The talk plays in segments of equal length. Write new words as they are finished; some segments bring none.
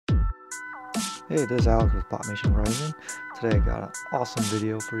Hey, this is Alex with Botmation Rising. Today I got an awesome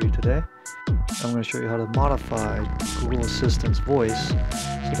video for you today. I'm going to show you how to modify Google Assistant's voice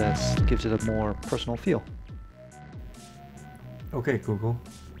so that gives it a more personal feel. Okay, Google,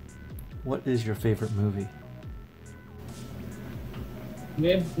 what is your favorite movie?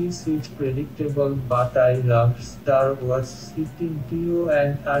 Maybe this is predictable, but I love Star Wars. C-3PO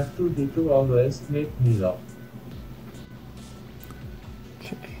and R2-D2 always make me laugh.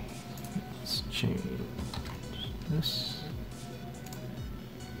 Okay, let's change this.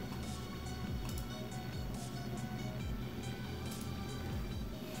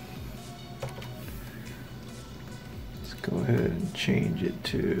 Let's go ahead and change it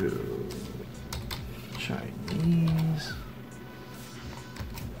to Chinese.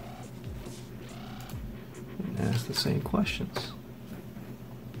 And ask the same questions.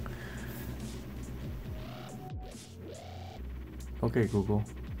 Okay, Google,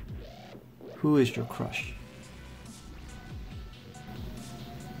 who is your crush?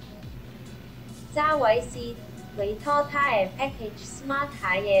 揸位是委託他嘅 package smart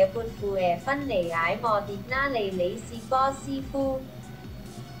下嘅撥付嘅分離解莫迪拉尼里是波斯夫。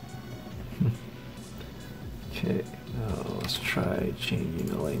Okay, now let's try changing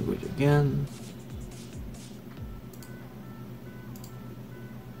the language again.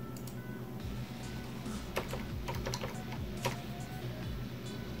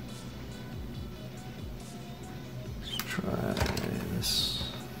 Let's try this.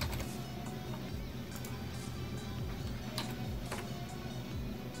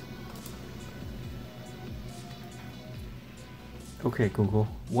 Okay, Google,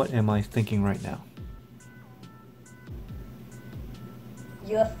 what am I thinking right now?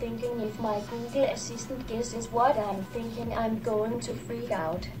 You're thinking if my Google Assistant guesses what I'm thinking, I'm going to freak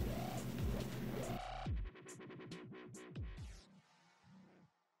out.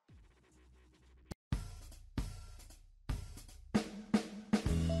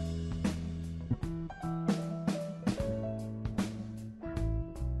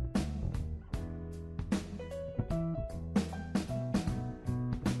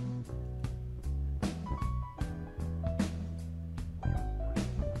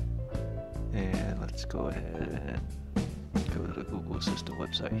 And let's go ahead and go to the Google Assistant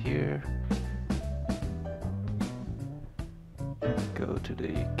website here. Go to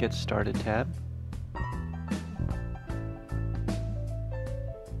the Get Started tab.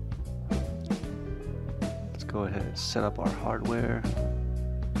 Let's go ahead and set up our hardware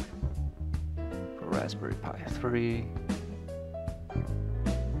for Raspberry Pi 3.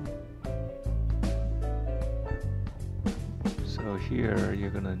 So here you're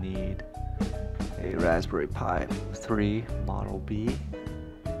gonna need a Raspberry Pi 3 Model B,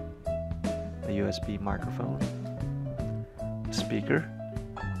 a USB microphone, a speaker,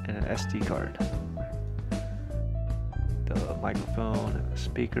 and an SD card. The microphone and the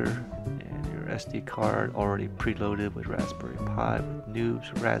speaker and your SD card already preloaded with Raspberry Pi with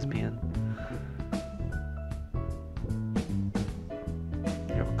Noobs Raspbian.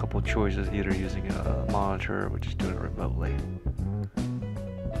 You have a couple choices, either using a monitor or just doing it remotely.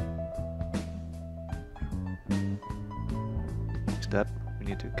 Step, we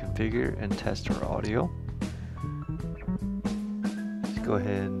need to configure and test our audio. Let's go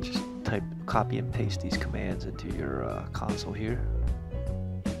ahead and just copy and paste these commands into your console here.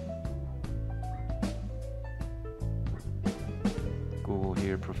 Google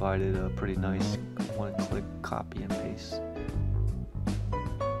here provided a pretty nice one-click copy and paste.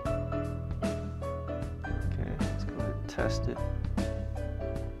 Okay, let's go ahead and test it.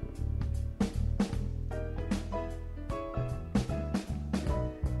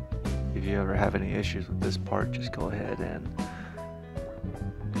 If you ever have any issues with this part, just go ahead and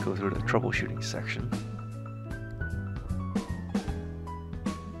go through the troubleshooting section.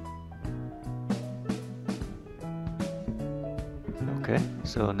 Okay,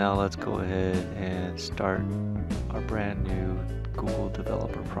 so now let's go ahead and start our brand new Google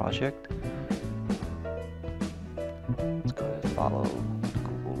developer project. Let's go ahead and follow the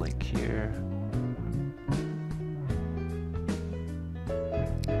Google link here.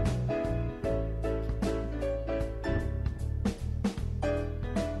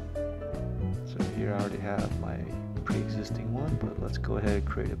 Here I already have my pre-existing one, but let's go ahead and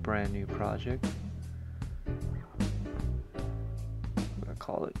create a brand new project. I'm gonna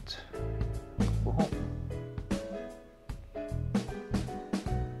call it Google Home.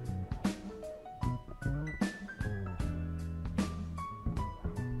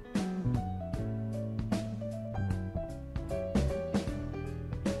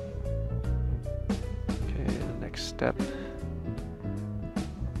 Okay, the next step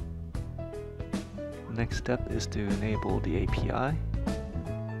next step is to enable the API.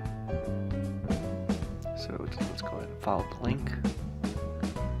 So let's go ahead and follow the link.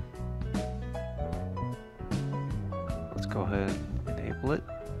 Let's go ahead and enable it.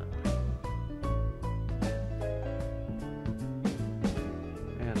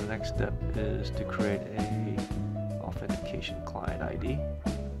 And the next step is to create a authentication client ID.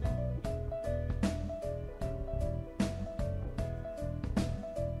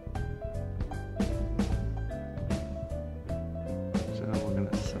 So we're going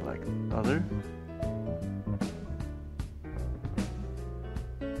to select other.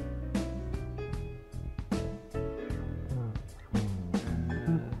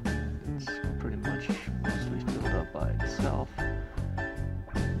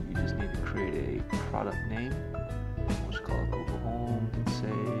 You just need to create a product name. We'll just call it Google Home and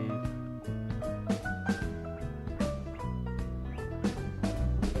save.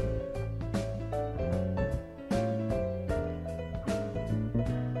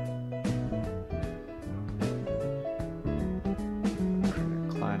 Create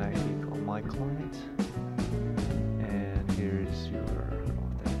a client ID called My Client. And here's your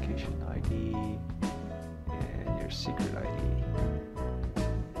authentication ID and your secret ID.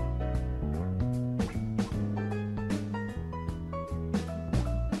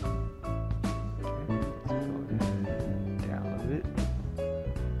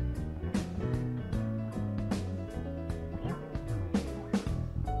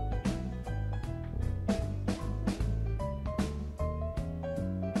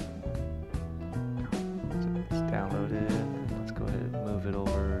 Downloaded. Let's go ahead and move it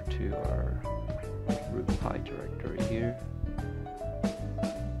over to our root pi directory here.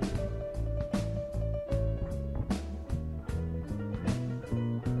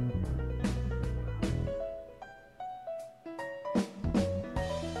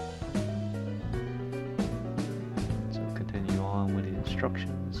 So continue on with the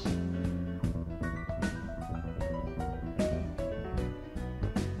instructions.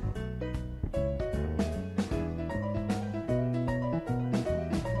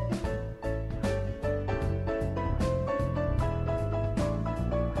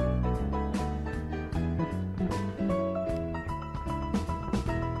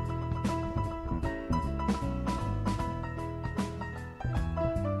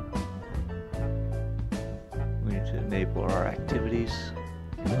 To enable our activities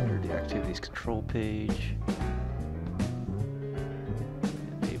under the activities control page,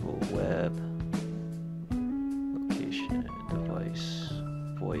 enable web, location, device,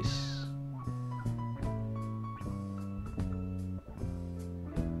 voice.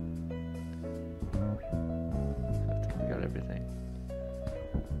 I think we got everything.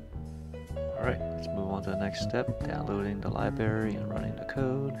 Alright, let's move on to the next step, downloading the library and running the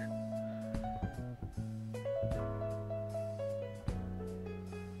code.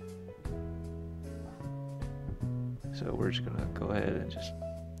 So we're just going to go ahead and just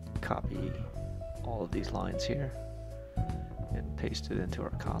copy all of these lines here and paste it into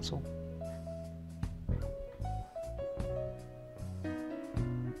our console.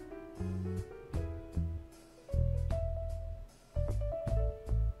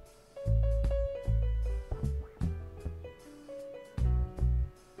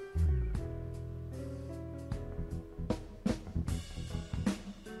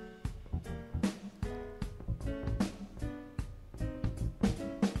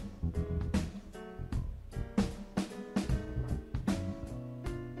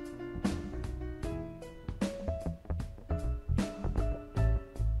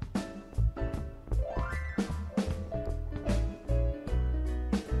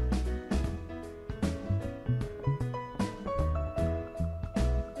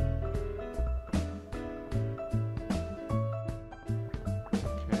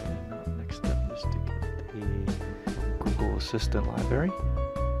 Assistant library.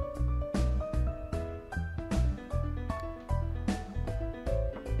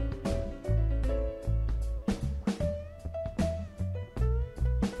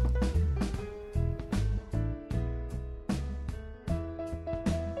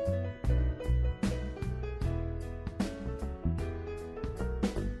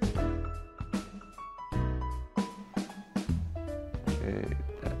 Okay,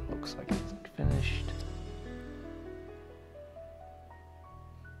 that looks like it's finished.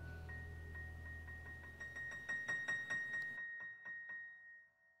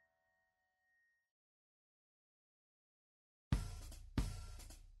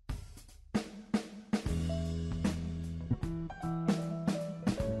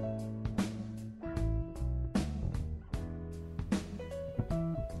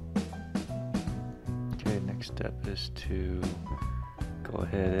 next step is to go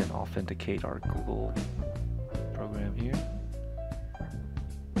ahead and authenticate our Google program here.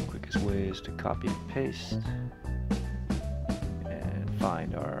 Quickest way is to copy and paste and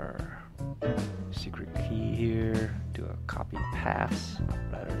find our secret key here, do a copy paths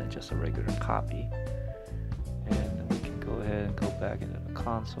rather than just a regular copy, and then we can go ahead and go back into the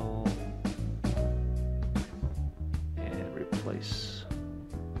console and replace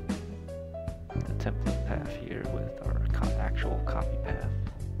the template path here with our actual copy path.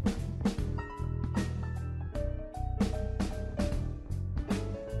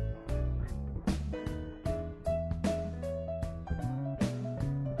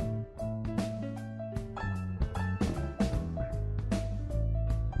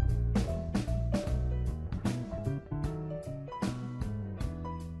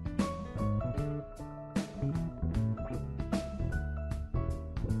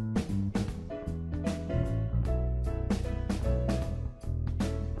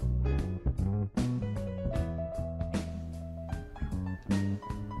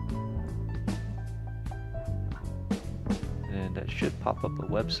 And that should pop up a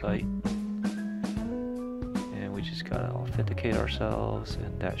website, and we just gotta authenticate ourselves,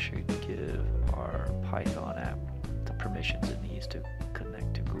 and that should give our Python app the permissions it needs to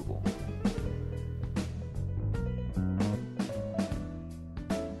connect to Google.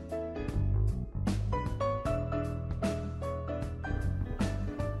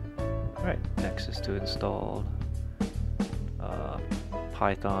 Alright, next is to install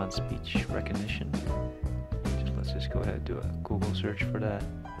Python speech recognition. Let's just go ahead and do a Google search for that.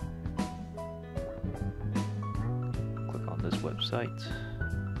 Click on this website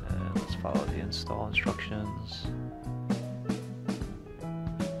and let's follow the install instructions.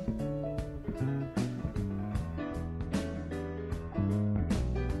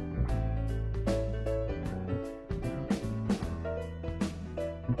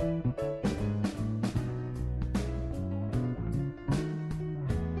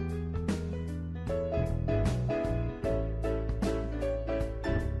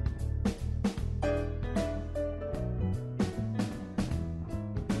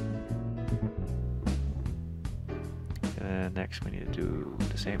 And next we need to do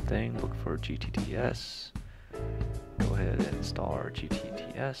the same thing, look for GTTS, go ahead and install our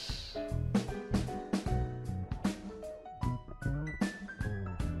GTTS.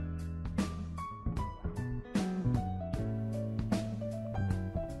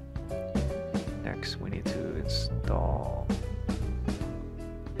 Next we need to install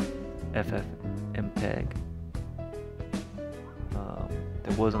FFmpeg.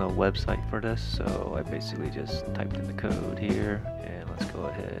 There wasn't a website for this, so I basically just typed in the code here, and let's go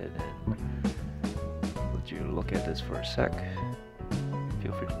ahead and let you look at this for a sec.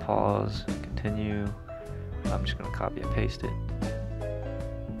 Feel free to pause, continue. I'm just going to copy and paste it,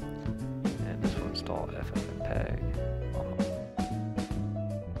 and this will install FFmpeg.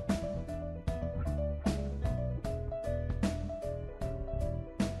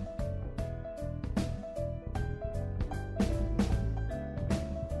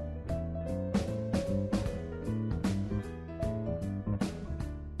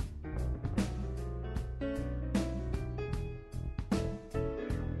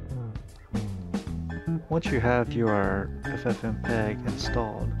 Once you have your FFmpeg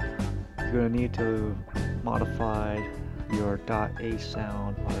installed, you're going to need to modify your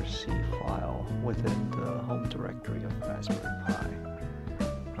 .asound.rc file within the home directory of Raspberry Pi.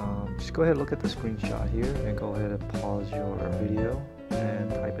 Just go ahead and look at the screenshot here and go ahead and pause your video and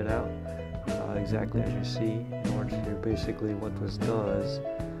type it out exactly as you see. In order to basically what this does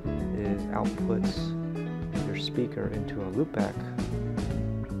is outputs your speaker into a loopback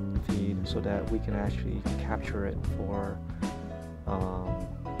feed so that we can actually capture it for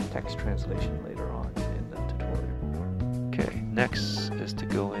text translation later on in the tutorial. Okay, next is to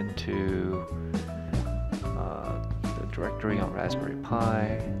go into the directory on Raspberry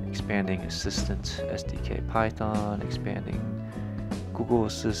Pi, expanding Assistant SDK Python, expanding Google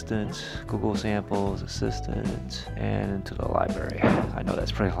Assistant, Google Samples Assistant, and into the library. I know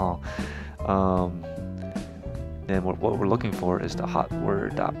that's pretty long. Then what we're looking for is the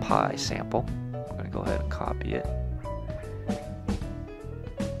hotword.py sample. We're going to go ahead and copy it.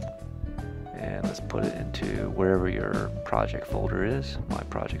 And let's put it into wherever your project folder is. My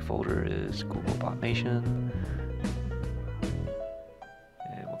project folder is Google.Mation.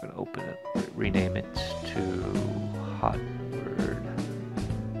 And we're going to open it, rename it to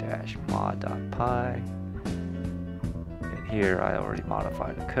hotword-mod.py. And here I already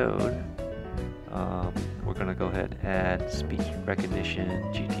modified the code. We're going to go ahead and add speech recognition,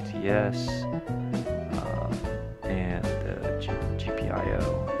 GTTS,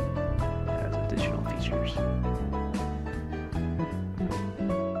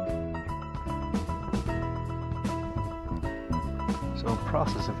 So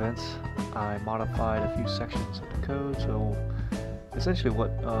process events, I modified a few sections of the code. So essentially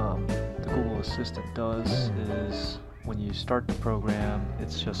what the Google Assistant does is when you start the program, it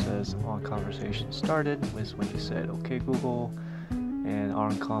just says on conversation started, is when you said okay Google, and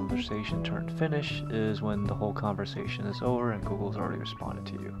on conversation turned finish is when the whole conversation is over and Google's already responded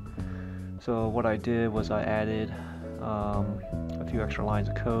to you. So what I did was I added a few extra lines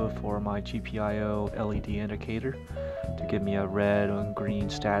of code for my GPIO LED indicator to give me a red and green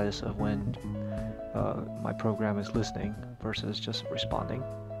status of when my program is listening versus just responding.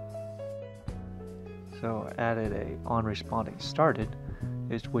 So I added a on responding started,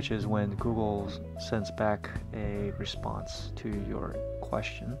 which is when Google sends back a response to your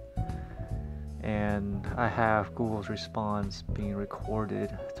question. And I have Google's response being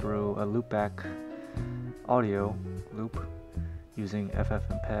recorded through a loopback audio loop using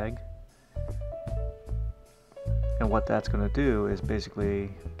FFmpeg. And what that's going to do is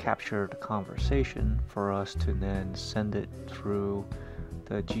basically capture the conversation for us to then send it through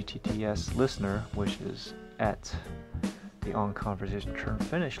the GTTS listener, which is at the on conversation turn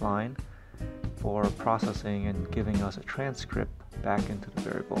finish line, for processing and giving us a transcript back into the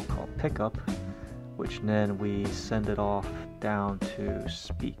variable called pickup, which then we send it off down to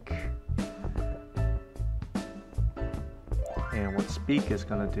speak. And what speak is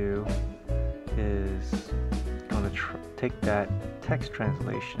going to do is going to take that text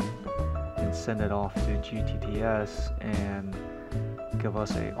translation and send it off to GTTS and give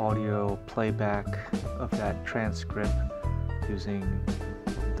us a audio playback of that transcript using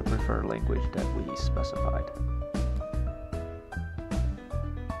the preferred language that we specified.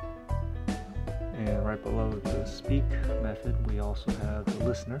 And right below the speak method, we also have the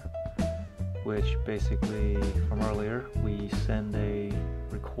listener, which basically from earlier, we send a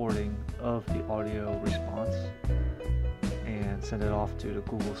recording of the audio response and send it off to the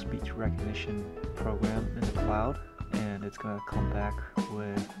Google speech recognition program in the cloud, and it's going to come back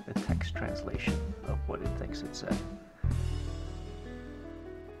with a text translation of what it thinks it said.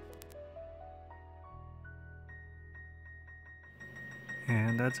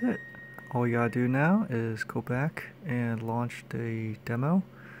 And that's it. All you gotta do now is go back and launch the demo,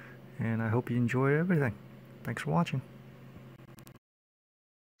 and I hope you enjoy everything. Thanks for watching.